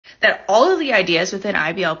that all of the ideas within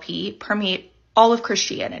IBLP permeate all of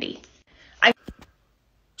Christianity.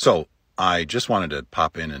 So I just wanted to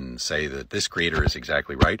pop in and say that this creator is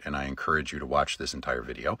exactly right, and I encourage you to watch this entire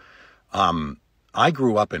video. I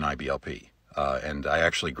grew up in IBLP, and I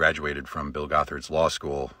actually graduated from Bill Gothard's law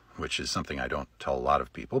school, which is something I don't tell a lot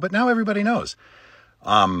of people, but now everybody knows.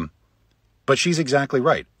 But she's exactly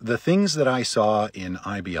right. The things that I saw in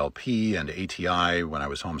IBLP and ATI when I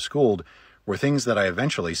was homeschooled were things that I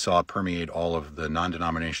eventually saw permeate all of the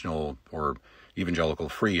non-denominational or evangelical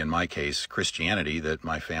free, in my case, Christianity that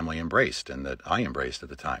my family embraced and that I embraced at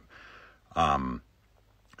the time.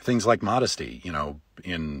 Things like modesty, you know,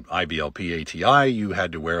 in IBLP, ATI,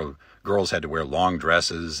 girls had to wear long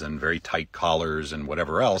dresses and very tight collars and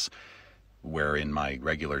whatever else, where in my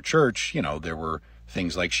regular church, you know, there were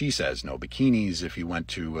things like she says, no bikinis if you went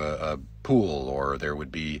to a pool, or there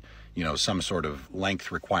would be, you know, some sort of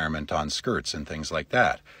length requirement on skirts and things like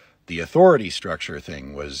that. The authority structure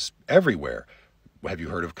thing was everywhere. Have you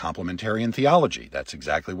heard of complementarian theology? That's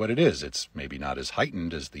exactly what it is. It's maybe not as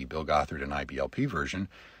heightened as the Bill Gothard and IBLP version,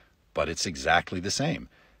 but it's exactly the same.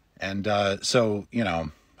 And so, you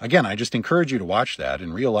know, again, I just encourage you to watch that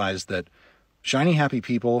and realize that Shiny Happy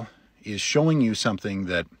People is showing you something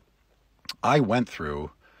that I went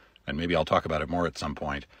through, and maybe I'll talk about it more at some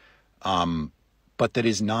point, but that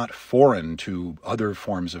is not foreign to other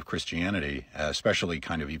forms of Christianity, especially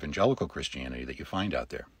kind of evangelical Christianity that you find out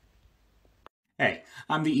there. Hey,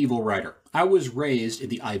 I'm the Evil Writer. I was raised in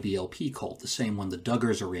the IBLP cult, the same one the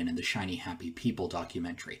Duggars are in the Shiny Happy People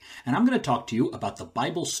documentary. And I'm going to talk to you about the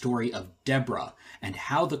Bible story of Deborah and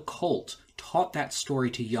how the cult taught that story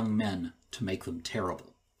to young men to make them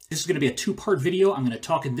terrible. This is going to be a two-part video. I'm going to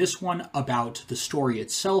talk in this one about the story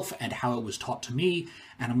itself and how it was taught to me,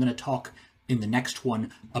 and I'm going to talk in the next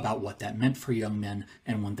one about what that meant for young men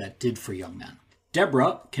and what that did for young men.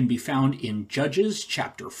 Deborah can be found in Judges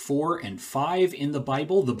chapter 4 and 5 in the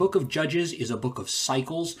Bible. The book of Judges is a book of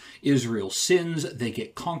cycles. Israel sins, they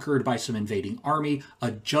get conquered by some invading army,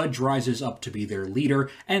 a judge rises up to be their leader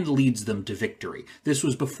and leads them to victory. This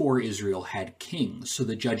was before Israel had kings, so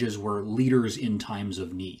the judges were leaders in times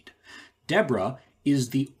of need. Deborah is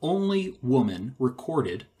the only woman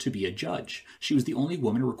recorded to be a judge. She was the only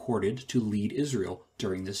woman recorded to lead Israel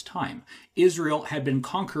during this time. Israel had been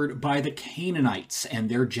conquered by the Canaanites and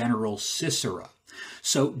their general Sisera.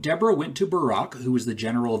 So Deborah went to Barak, who was the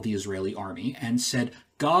general of the Israeli army, and said,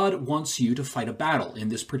 God wants you to fight a battle in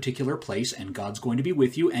this particular place, and God's going to be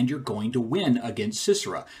with you, and you're going to win against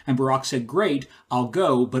Sisera. And Barak said, great, I'll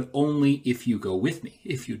go, but only if you go with me.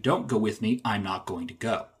 If you don't go with me, I'm not going to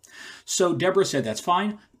go. So Deborah said, that's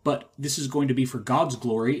fine, but this is going to be for God's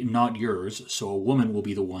glory, not yours, so a woman will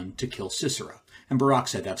be the one to kill Sisera. And Barak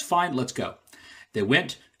said, that's fine, let's go. They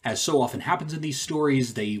went. As so often happens in these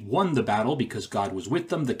stories, they won the battle because God was with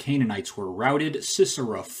them. The Canaanites were routed.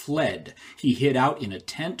 Sisera fled. He hid out in a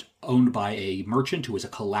tent owned by a merchant who was a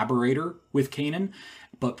collaborator with Canaan.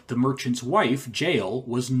 But the merchant's wife, Jael,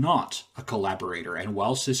 was not a collaborator, and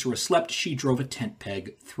while Sisera slept, she drove a tent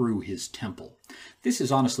peg through his temple. This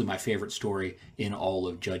is honestly my favorite story in all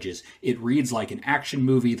of Judges. It reads like an action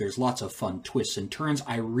movie. There's lots of fun twists and turns.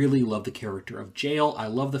 I really love the character of Jael. I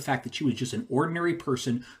love the fact that she was just an ordinary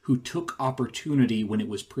person who took opportunity when it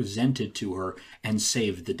was presented to her and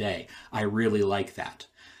saved the day. I really like that.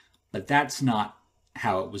 But that's not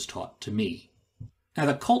how it was taught to me. Now,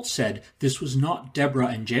 the cult said this was not Deborah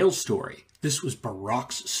and Jael's story. This was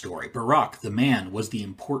Barak's story. Barak, the man, was the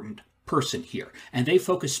important person here. And they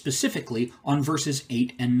focused specifically on verses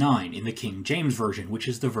 8 and 9 in the King James Version, which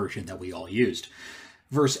is the version that we all used.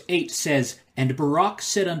 Verse 8 says, And Barak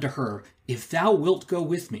said unto her, If thou wilt go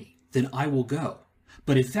with me, then I will go.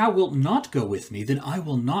 But if thou wilt not go with me, then I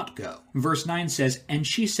will not go. Verse 9 says, And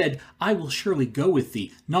she said, I will surely go with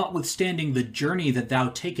thee, notwithstanding the journey that thou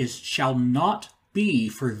takest shall not be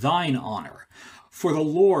for thine honor. For the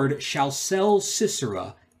Lord shall sell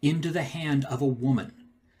Sisera into the hand of a woman.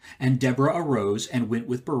 And Deborah arose and went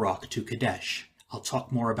with Barak to Kadesh. I'll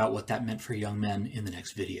talk more about what that meant for young men in the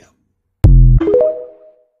next video.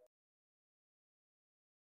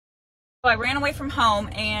 I ran away from home,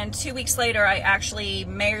 and 2 weeks later I actually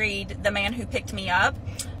married the man who picked me up.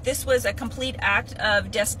 This was a complete act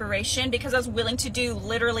of desperation because I was willing to do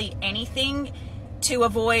literally anything to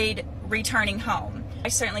avoid returning home. I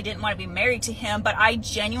certainly didn't want to be married to him, but I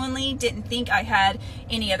genuinely didn't think I had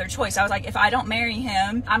any other choice. I was like, if I don't marry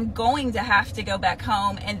him, I'm going to have to go back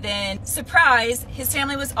home. And then, surprise, his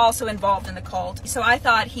family was also involved in the cult. So I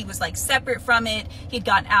thought he was like separate from it. He'd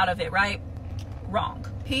gotten out of it, right? Wrong.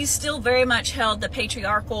 He still very much held the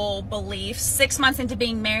patriarchal beliefs. 6 months into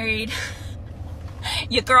being married,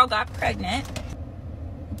 Your girl got pregnant.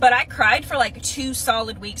 But I cried for like 2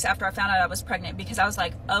 solid weeks after I found out I was pregnant, because I was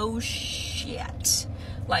like, oh shit.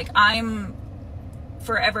 Like, I'm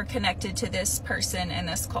forever connected to this person and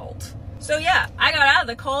this cult. So yeah, I got out of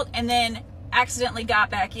the cult and then accidentally got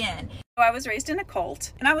back in. I was raised in a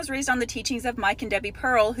cult, and I was raised on the teachings of Mike and Debbie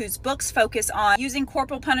Pearl, whose books focus on using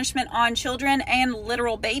corporal punishment on children and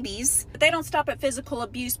literal babies. But they don't stop at physical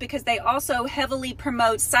abuse, because they also heavily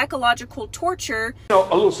promote psychological torture. You know,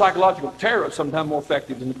 a little psychological terror is sometimes more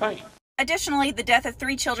effective than the pain. Additionally, the death of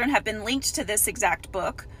 3 children have been linked to this exact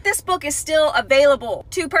book. This book is still available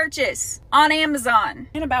to purchase on Amazon.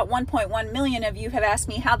 And about 1.1 million of you have asked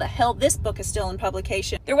me how the hell this book is still in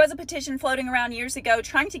publication. There was a petition floating around years ago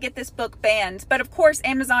trying to get this book banned, but of course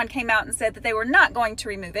Amazon came out and said that they were not going to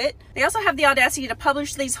remove it. They also have the audacity to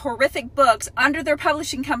publish these horrific books under their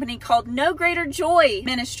publishing company called No Greater Joy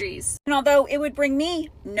Ministries. And although it would bring me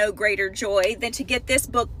no greater joy than to get this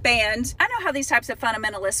book banned, I know how these types of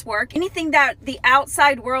fundamentalists work. Anything that the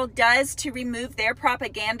outside world does to remove their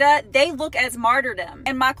propaganda, they look as martyrdom.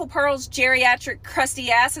 And Michael Pearl's geriatric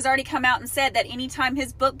crusty ass has already come out and said that anytime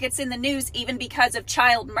his book gets in the news, even because of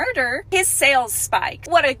child murder, his sales spike.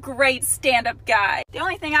 What a great stand-up guy. The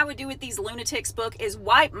only thing I would do with these lunatics book is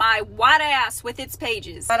wipe my white ass with its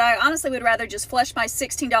pages. But I honestly would rather just flush my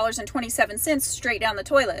 $16.27 straight down the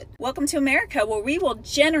toilet. Welcome to America, where we will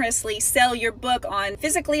generously sell your book on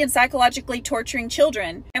physically and psychologically torturing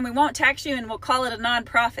children, and we won't tax you, and we'll call it a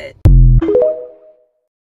non-profit.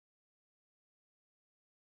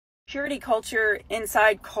 Purity culture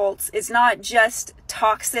inside cults is not just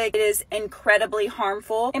toxic, it is incredibly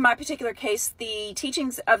harmful. In my particular case, the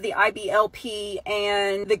teachings of the IBLP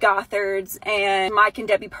and the Gothards and Mike and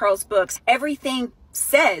Debbie Pearl's books, everything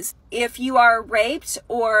says if you are raped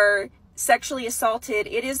or sexually assaulted,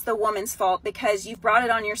 it is the woman's fault, because you've brought it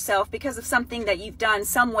on yourself because of something that you've done,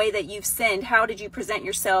 some way that you've sinned. How did you present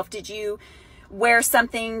yourself? Did you wear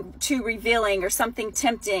something too revealing or something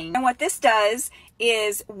tempting? And what this does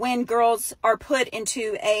is, when girls are put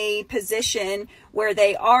into a position where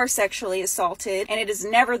they are sexually assaulted, and it is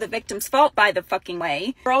never the victim's fault, by the fucking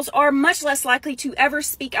way, girls are much less likely to ever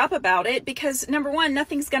speak up about it, because number 1,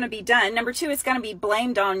 nothing's going to be done. Number 2, it's going to be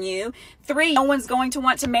blamed on you. 3, no one's going to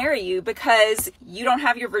want to marry you because you don't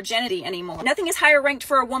have your virginity anymore. Nothing is higher ranked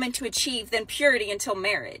for a woman to achieve than purity until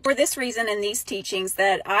marriage. For this reason, in these teachings,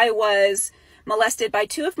 that I was molested by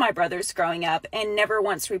 2 of my brothers growing up and never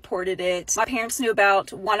once reported it. My parents knew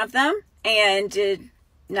about one of them and did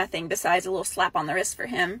nothing besides a little slap on the wrist for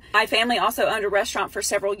him. My family also owned a restaurant for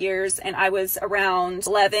several years, and I was around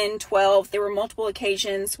 11, 12. There were multiple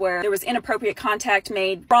occasions where there was inappropriate contact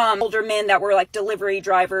made from older men that were like delivery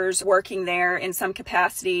drivers working there in some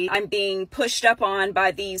capacity. I'm being pushed up on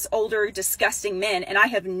by these older, disgusting men, and I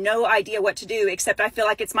have no idea what to do, except I feel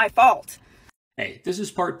like it's my fault. Hey, this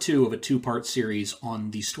is part 2 of a 2-part series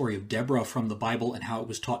on the story of Deborah from the Bible and how it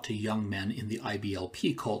was taught to young men in the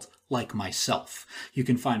IBLP cult, like myself. You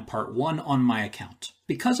can find part 1 on my account.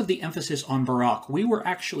 Because of the emphasis on Barak, we were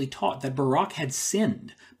actually taught that Barak had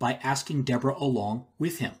sinned by asking Deborah along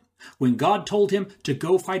with him. When God told him to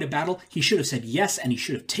go fight a battle, he should have said yes, and he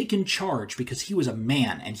should have taken charge, because he was a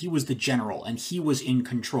man and he was the general and he was in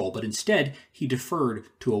control. But instead, he deferred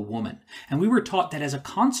to a woman. And we were taught that as a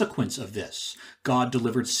consequence of this, God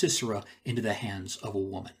delivered Sisera into the hands of a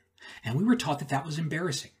woman. And we were taught that that was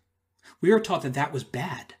embarrassing. We were taught that that was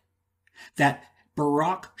bad. That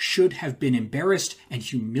Barak should have been embarrassed and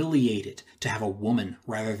humiliated to have a woman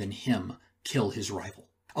rather than him kill his rival.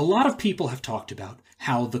 A lot of people have talked about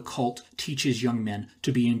how the cult teaches young men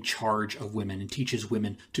to be in charge of women and teaches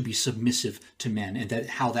women to be submissive to men, and that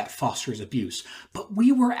how that fosters abuse. But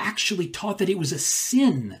we were actually taught that it was a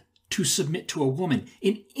sin to submit to a woman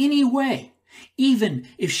in any way, even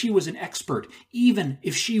if she was an expert, even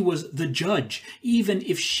if she was the judge, even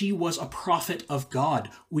if she was a prophet of God.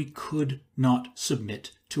 We could not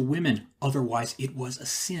submit to women. Otherwise, it was a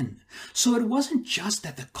sin. So it wasn't just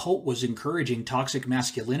that the cult was encouraging toxic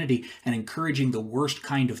masculinity and encouraging the worst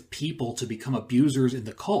kind of people to become abusers in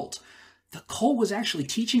the cult. The cult was actually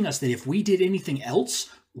teaching us that if we did anything else,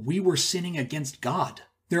 we were sinning against God.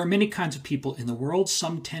 There are many kinds of people in the world.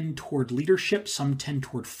 Some tend toward leadership, some tend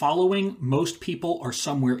toward following. Most people are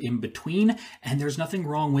somewhere in between, and there's nothing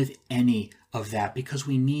wrong with any of that, because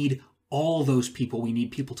we need all those people. We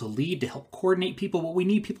need people to lead, to help coordinate people, but we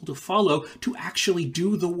need people to follow to actually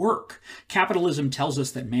do the work. Capitalism tells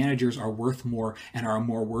us that managers are worth more and are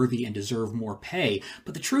more worthy and deserve more pay.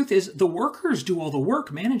 But the truth is, the workers do all the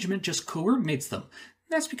work. Management just coordinates them.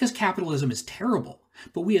 That's because capitalism is terrible.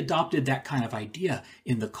 But we adopted that kind of idea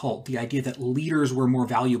in the cult, the idea that leaders were more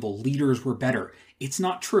valuable, leaders were better. It's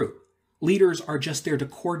not true. Leaders are just there to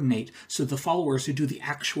coordinate so the followers who do the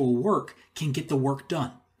actual work can get the work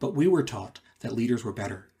done. But we were taught that leaders were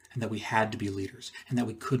better and that we had to be leaders and that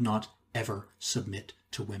we could not ever submit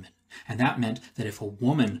to women. And that meant that if a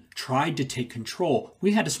woman tried to take control,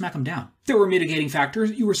 we had to smack them down. There were mitigating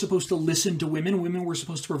factors. You were supposed to listen to women. Women were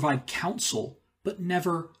supposed to provide counsel, but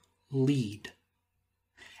never lead.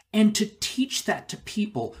 And to teach that to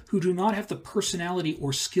people who do not have the personality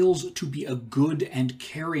or skills to be a good and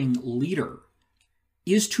caring leader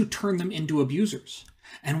is to turn them into abusers.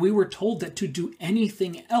 And we were told that to do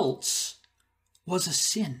anything else was a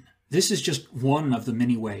sin. This is just one of the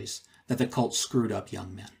many ways that the cult screwed up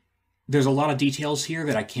young men. There's a lot of details here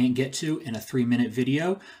that I can't get to in a 3-minute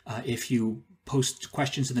video. If you post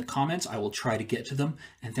questions in the comments, I will try to get to them.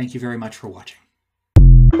 And thank you very much for watching.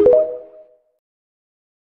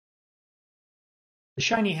 The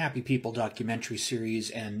Shiny Happy People documentary series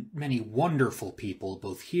and many wonderful people,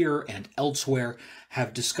 both here and elsewhere,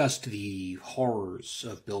 have discussed the horrors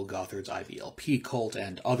of Bill Gothard's IBLP cult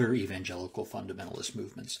and other evangelical fundamentalist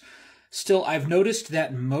movements. Still, I've noticed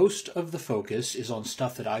that most of the focus is on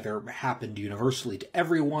stuff that either happened universally to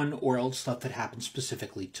everyone or else stuff that happened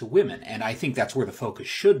specifically to women. And I think that's where the focus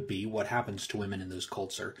should be. What happens to women in those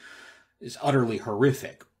cults is utterly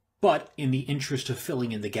horrific. But in the interest of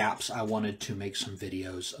filling in the gaps, I wanted to make some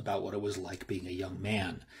videos about what it was like being a young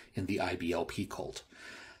man in the IBLP cult.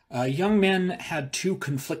 Young men had two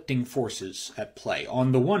conflicting forces at play.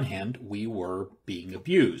 On the one hand, we were being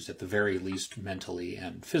abused, at the very least mentally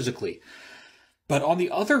and physically. But on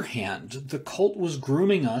the other hand, the cult was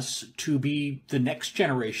grooming us to be the next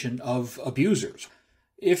generation of abusers.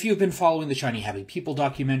 If you've been following the Shiny Happy People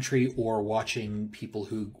documentary or watching people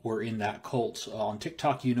who were in that cult on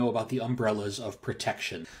TikTok, you know about the umbrellas of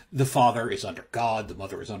protection. The father is under God, the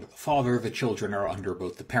mother is under the father, the children are under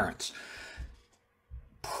both the parents.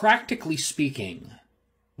 Practically speaking,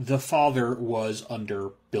 the father was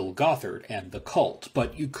under Bill Gothard and the cult,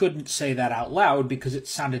 but you couldn't say that out loud because it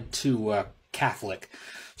sounded too Catholic.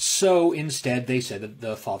 So instead they said that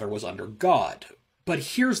the father was under God. But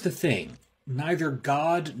here's the thing. Neither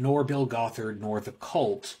God nor Bill Gothard nor the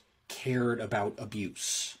cult cared about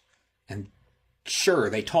abuse. And sure,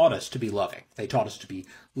 they taught us to be loving. They taught us to be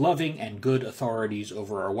loving and good authorities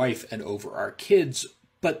over our wife and over our kids.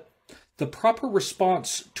 But the proper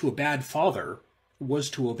response to a bad father was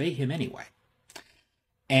to obey him anyway.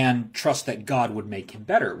 And trust that God would make him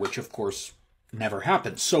better, which of course never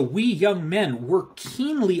happened. So we young men were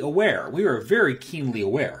keenly aware, we were very keenly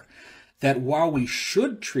aware, that while we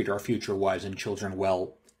should treat our future wives and children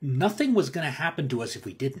well, nothing was going to happen to us if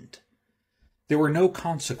we didn't. There were no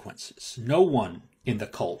consequences. No one in the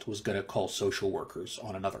cult was going to call social workers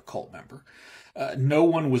on another cult member. No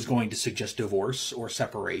one was going to suggest divorce or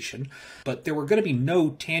separation, but there were going to be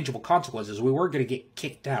no tangible consequences. We weren't going to get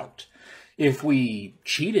kicked out. If we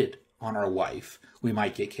cheated on our wife, we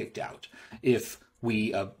might get kicked out. If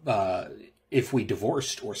we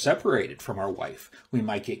divorced or separated from our wife, we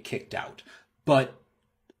might get kicked out. But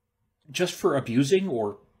just for abusing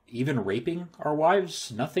or even raping our wives,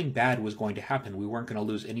 nothing bad was going to happen. We weren't going to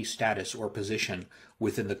lose any status or position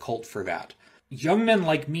within the cult for that. Young men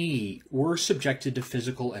like me were subjected to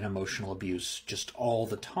physical and emotional abuse just all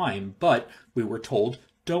the time, but we were told,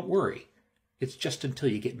 don't worry, it's just until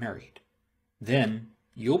you get married. Then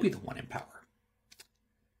you'll be the one in power.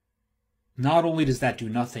 Not only does that do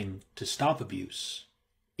nothing to stop abuse,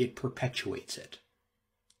 it perpetuates it.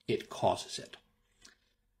 It causes it.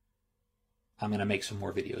 I'm going to make some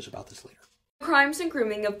more videos about this later. Crimes and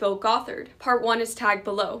Grooming of Bill Gothard. Part 1 is tagged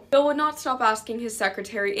below. Bill would not stop asking his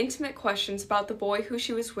secretary intimate questions about the boy who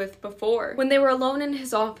she was with before. When they were alone in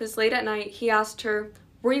his office late at night, he asked her,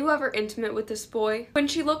 "Were you ever intimate with this boy?" When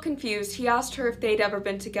she looked confused, he asked her if they'd ever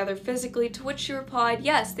been together physically, to which she replied,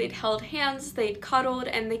 yes, they'd held hands, they'd cuddled,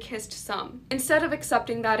 and they kissed some. Instead of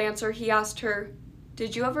accepting that answer, he asked her,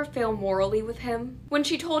 "Did you ever fail morally with him?" When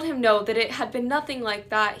she told him no, that it had been nothing like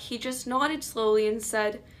that, he just nodded slowly and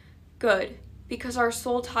said, "Good, because our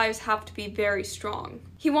soul ties have to be very strong."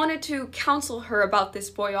 He wanted to counsel her about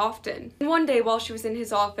this boy often. And one day while she was in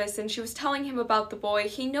his office and she was telling him about the boy,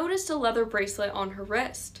 he noticed a leather bracelet on her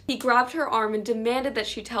wrist. He grabbed her arm and demanded that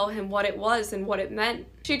she tell him what it was and what it meant.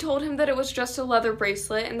 She told him that it was just a leather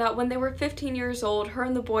bracelet and that when they were 15 years old, her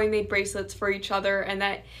and the boy made bracelets for each other and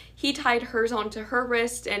that he tied hers onto her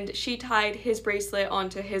wrist and she tied his bracelet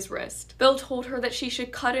onto his wrist. Bill told her that she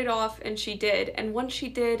should cut it off and she did, and once she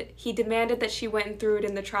did, he demanded that she went and threw it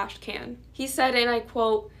in the trash can. He said, and I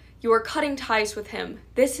quote, You are cutting ties with him.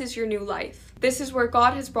 This is your new life. This is where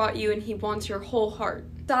God has brought you and he wants your whole heart.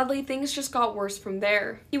 Sadly, things just got worse from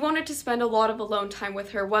there. He wanted to spend a lot of alone time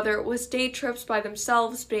with her, whether it was day trips by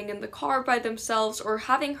themselves, being in the car by themselves, or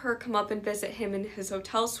having her come up and visit him in his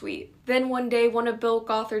hotel suite. Then one day, one of Bill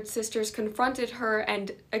Gothard's sisters confronted her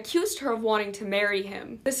and accused her of wanting to marry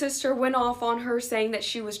him. The sister went off on her, saying that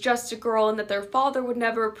she was just a girl and that their father would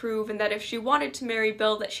never approve, and that if she wanted to marry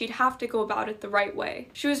Bill, that she'd have to go about it the right way.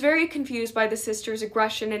 She was very confused by the sister's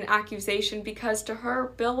aggression and accusation because to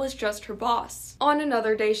her, Bill was just her boss. On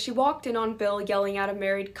another day, she walked in on Bill yelling at a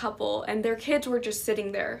married couple, and their kids were just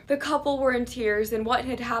sitting there. The couple were in tears, and what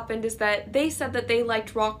had happened is that they said that they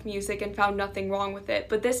liked rock music and found nothing wrong with it,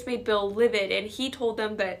 but this made Bill livid, and he told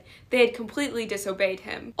them that they had completely disobeyed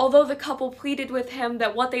him. Although the couple pleaded with him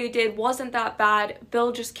that what they did wasn't that bad,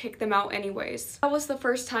 Bill just kicked them out anyways. That was the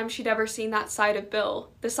first time she'd ever seen that side of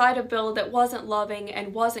Bill. The side of Bill that wasn't loving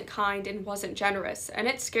and wasn't kind and wasn't generous, and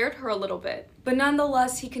it scared her a little bit. But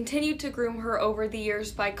nonetheless, he continued to groom her over the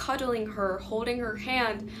years by cuddling her, holding her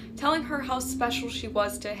hand, telling her how special she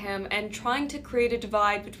was to him, and trying to create a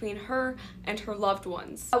divide between her and her loved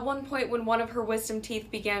ones. At one point, when one of her wisdom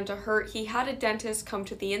teeth began to hurt, he had a dentist come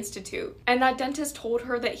to the institute, and that dentist told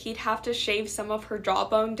her that he'd have to shave some of her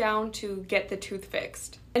jawbone down to get the tooth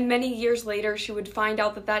fixed. And many years later, she would find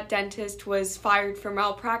out that that dentist was fired for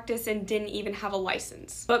malpractice and didn't even have a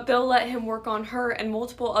license. But Bill let him work on her and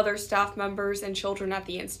multiple other staff members and children at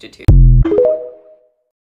the institute.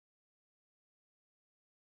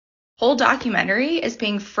 Whole documentary is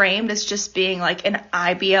being framed as just being like an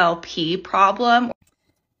IBLP problem.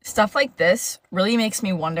 Stuff like this really makes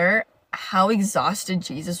me wonder how exhausted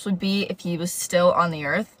Jesus would be if he was still on the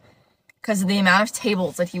earth because of the amount of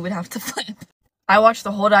tables that he would have to flip. I watched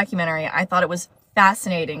the whole documentary. I thought it was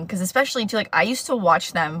fascinating because especially too, like, I used to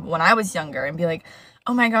watch them when I was younger and be like,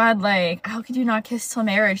 oh my God, like, how could you not kiss till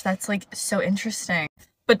marriage? That's like so interesting.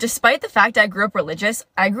 But despite the fact I grew up religious,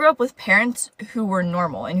 I grew up with parents who were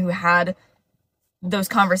normal and who had those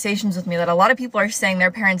conversations with me that a lot of people are saying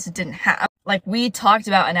their parents didn't have. Like, we talked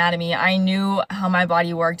about anatomy. I knew how my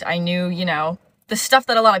body worked. I knew, you know, the stuff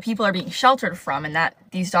that a lot of people are being sheltered from and that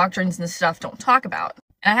these doctrines and stuff don't talk about.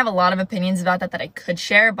 And I have a lot of opinions about that I could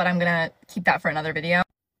share, but I'm gonna keep that for another video.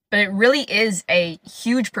 But it really is a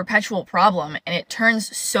huge perpetual problem, and it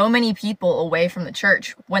turns so many people away from the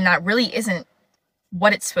church when that really isn't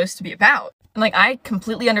what it's supposed to be about. And like, I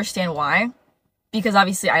completely understand why, because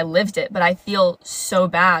obviously I lived it, but I feel so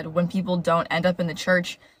bad when people don't end up in the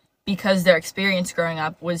church because their experience growing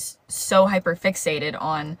up was so hyper fixated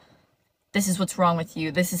on this is what's wrong with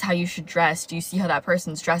you, this is how you should dress, do you see how that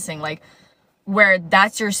person's dressing, like, where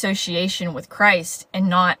that's your association with Christ and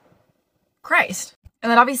not Christ.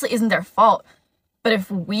 And that obviously isn't their fault. But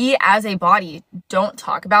if we as a body don't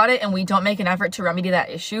talk about it and we don't make an effort to remedy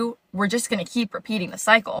that issue, we're just going to keep repeating the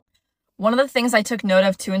cycle. One of the things I took note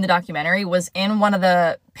of too in the documentary was in one of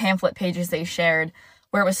the pamphlet pages they shared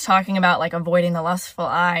where it was talking about like avoiding the lustful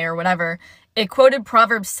eye or whatever. It quoted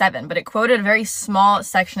Proverbs 7, but it quoted a very small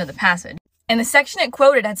section of the passage. And the section it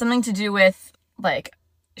quoted had something to do with like,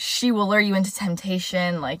 she will lure you into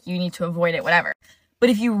temptation, like you need to avoid it, whatever. But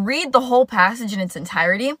if you read the whole passage in its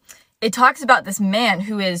entirety, it talks about this man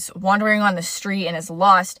who is wandering on the street and is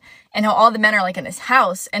lost, and how all the men are like in this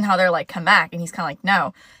house and how they're like, come back. And he's kind of like,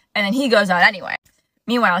 no. And then he goes out anyway.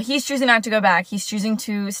 Meanwhile, he's choosing not to go back. He's choosing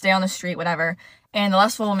to stay on the street, whatever. And the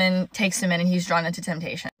lustful woman takes him in and he's drawn into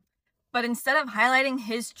temptation. But instead of highlighting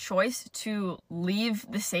his choice to leave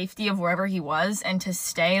the safety of wherever he was and to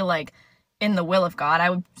stay like in the will of God, I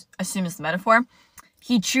would assume is the metaphor,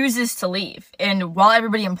 he chooses to leave. And while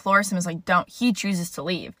everybody implores him, is like, don't, he chooses to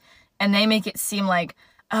leave. And they make it seem like,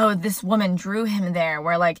 oh, this woman drew him there,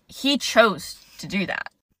 where like he chose to do that.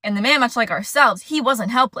 And the man, much like ourselves, he wasn't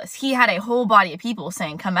helpless. He had a whole body of people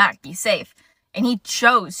saying, come back, be safe. And he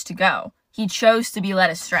chose to go. He chose to be led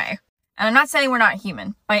astray. And I'm not saying we're not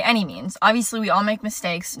human by any means. Obviously, we all make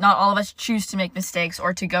mistakes. Not all of us choose to make mistakes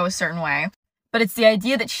or to go a certain way. But it's the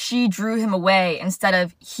idea that she drew him away instead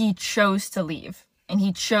of he chose to leave and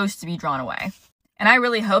he chose to be drawn away. And I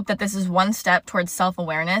really hope that this is one step towards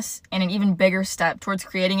self-awareness and an even bigger step towards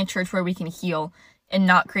creating a church where we can heal and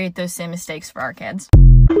not create those same mistakes for our kids.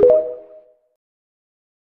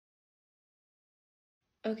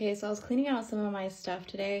 Okay, so I was cleaning out some of my stuff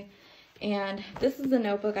today, and this is the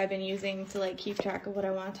notebook I've been using to like keep track of what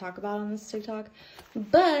I want to talk about on this TikTok.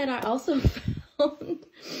 But I also found, I'm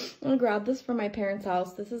gonna grab this from my parents'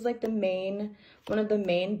 house. This is like one of the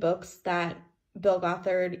main books that Bill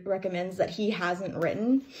Gothard recommends that he hasn't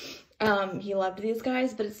written. He loved these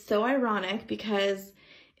guys, but it's so ironic because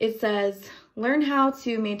It says, learn how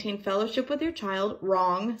to maintain fellowship with your child,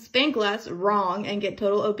 wrong. Spank less, wrong. And get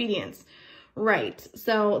total obedience, right.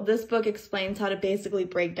 So this book explains how to basically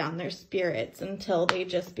break down their spirits until they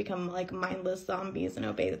just become like mindless zombies and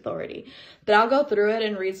obey authority. But I'll go through it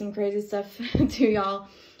and read some crazy stuff to y'all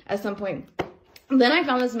at some point. Then I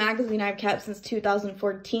found this magazine I've kept since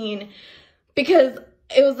 2014 because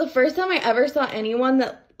it was the first time I ever saw anyone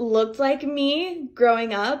that looked like me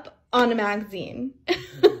growing up on a magazine.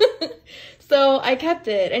 So I kept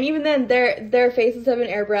it. And even then, their faces have been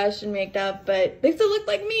airbrushed and made up, but they still look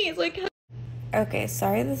like me. So I kept. Okay,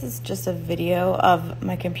 sorry this is just a video of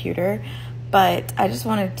my computer, but I just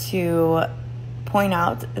wanted to point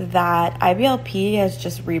out that IBLP has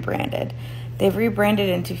just rebranded. They've rebranded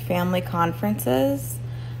into Family Conferences.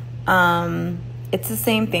 It's the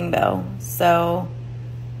same thing though. So,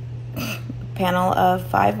 panel of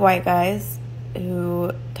 5 white guys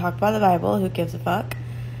who talk about the Bible, who gives a fuck.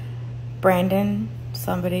 Brandon,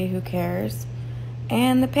 somebody who cares.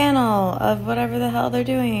 And the panel of whatever the hell they're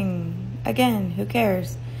doing. Again, who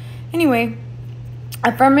cares? Anyway,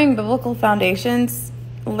 affirming biblical foundations,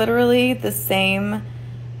 literally the same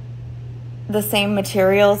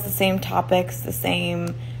materials, the same topics, the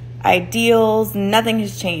same ideals. Nothing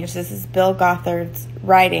has changed. This is Bill Gothard's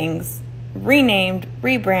writings, renamed,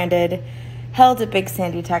 rebranded, held at Big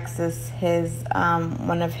Sandy, Texas, his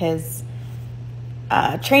one of his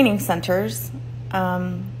training centers.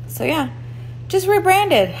 So yeah, just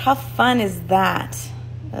rebranded. How fun is that?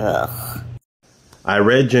 Ugh. I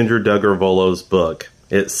read Ginger Duggar Volo's book.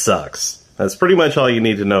 It sucks. That's pretty much all you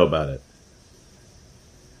need to know about it.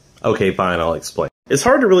 Okay, fine, I'll explain. It's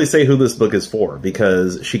hard to really say who this book is for,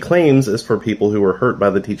 because she claims it's for people who were hurt by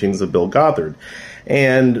the teachings of Bill Gothard.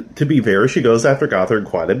 And to be fair, she goes after Gothard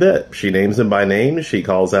quite a bit. She names him by name, she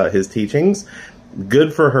calls out his teachings.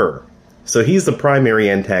 Good for her. So he's the primary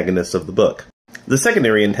antagonist of the book. The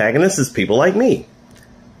secondary antagonist is people like me.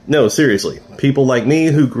 No, seriously, people like me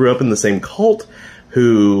who grew up in the same cult,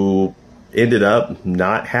 who ended up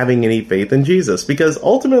not having any faith in Jesus. Because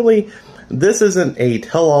ultimately, this isn't a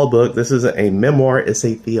tell-all book, this isn't a memoir, it's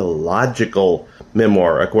a theological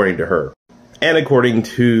memoir, according to her. And according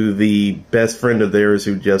to the best friend of theirs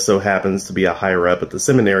who just so happens to be a higher up at the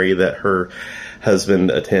seminary that her husband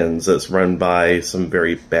attends, that's run by some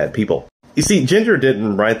very bad people. You see, Ginger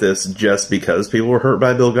didn't write this just because people were hurt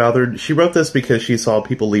by Bill Gothard. She wrote this because she saw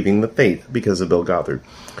people leaving the faith because of Bill Gothard.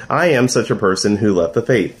 I am such a person who left the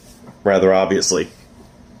faith, rather obviously.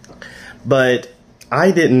 But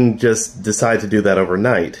I didn't just decide to do that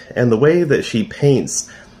overnight. And the way that she paints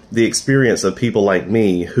the experience of people like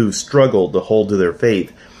me who struggled to hold to their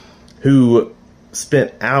faith, who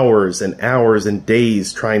spent hours and hours and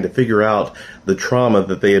days trying to figure out the trauma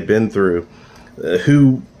that they had been through,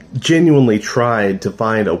 who genuinely tried to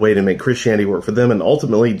find a way to make Christianity work for them and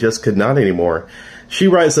ultimately just could not anymore. She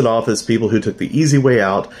writes it off as people who took the easy way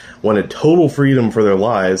out, wanted total freedom for their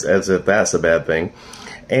lives, as if that's a bad thing,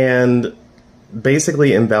 and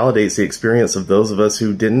basically invalidates the experience of those of us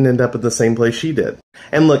who didn't end up at the same place she did.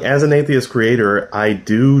 And look, as an atheist creator, I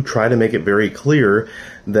do try to make it very clear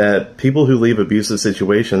that people who leave abusive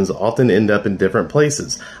situations often end up in different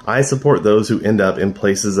places. I support those who end up in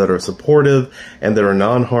places that are supportive and that are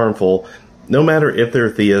non-harmful, no matter if they're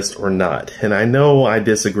theists or not. And I know I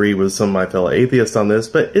disagree with some of my fellow atheists on this,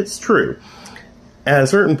 but it's true. At a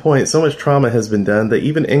certain point, so much trauma has been done that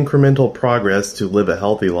even incremental progress to live a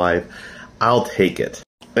healthy life, I'll take it.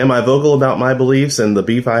 Am I vocal about my beliefs and the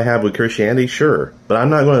beef I have with Christianity? Sure. But I'm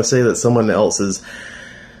not going to say that someone else's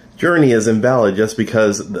journey is invalid just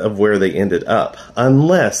because of where they ended up,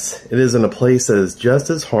 unless it is in a place that is just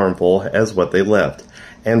as harmful as what they left.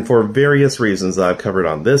 And for various reasons that I've covered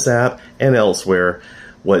on this app and elsewhere,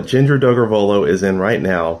 what Ginger Duggar Volo is in right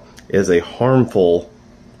now is a harmful,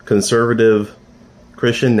 conservative,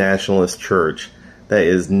 Christian nationalist church that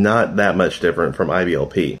is not that much different from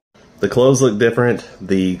IBLP. The clothes look different,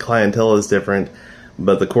 the clientele is different,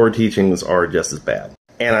 but the core teachings are just as bad.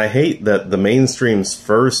 And I hate that the mainstream's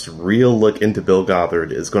first real look into Bill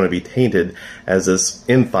Gothard is going to be tainted as this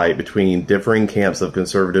infight between differing camps of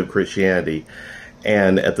conservative Christianity,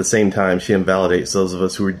 and at the same time she invalidates those of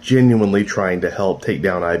us who are genuinely trying to help take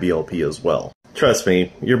down IBLP as well. Trust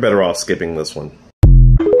me, you're better off skipping this one.